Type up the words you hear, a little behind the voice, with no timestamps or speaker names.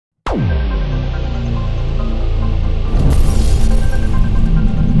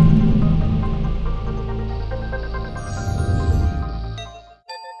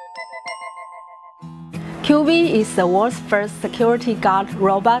is the world's first security guard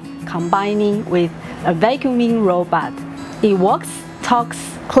robot combining with a vacuuming robot. It walks, talks,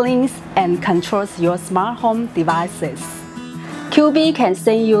 cleans, and controls your smart home devices. Qubi can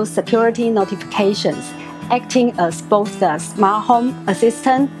send you security notifications, acting as both a smart home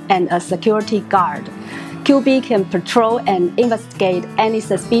assistant and a security guard. Qubi can patrol and investigate any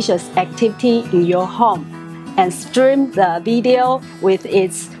suspicious activity in your home and stream the video with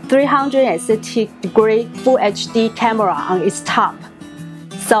its 360-degree Full HD camera on its top.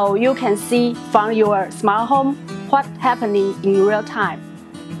 So you can see from your smart home what's happening in real time.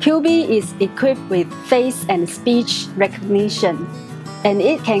 Qubi is equipped with face and speech recognition, and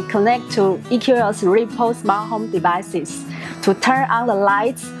it can connect to EQL's repo smart home devices to turn on the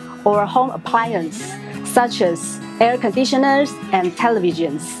lights or home appliances, such as air conditioners and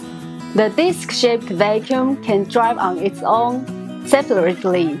televisions. The disc-shaped vacuum can drive on its own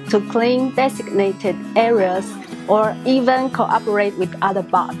separately to clean designated areas or even cooperate with other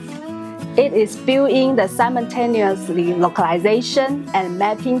bots. It is built in the simultaneously localization and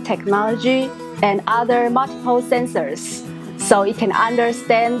mapping technology and other multiple sensors, so it can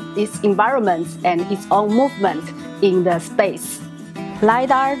understand its environment and its own movement in the space.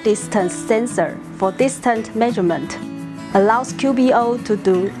 LiDAR distance sensor for distant measurement allows QBO to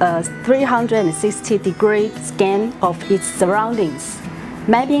do a 360-degree scan of its surroundings,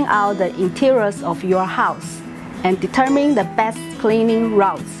 mapping out the interiors of your house and determining the best cleaning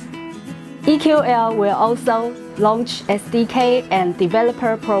routes. EQL will also launch SDK and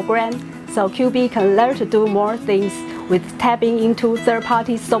developer program so Qubi can learn to do more things with tapping into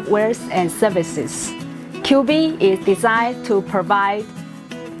third-party softwares and services. Qubi is designed to provide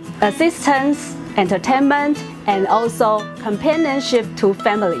assistance, entertainment, and also companionship to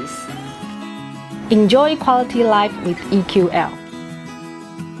families. Enjoy quality life with EQL.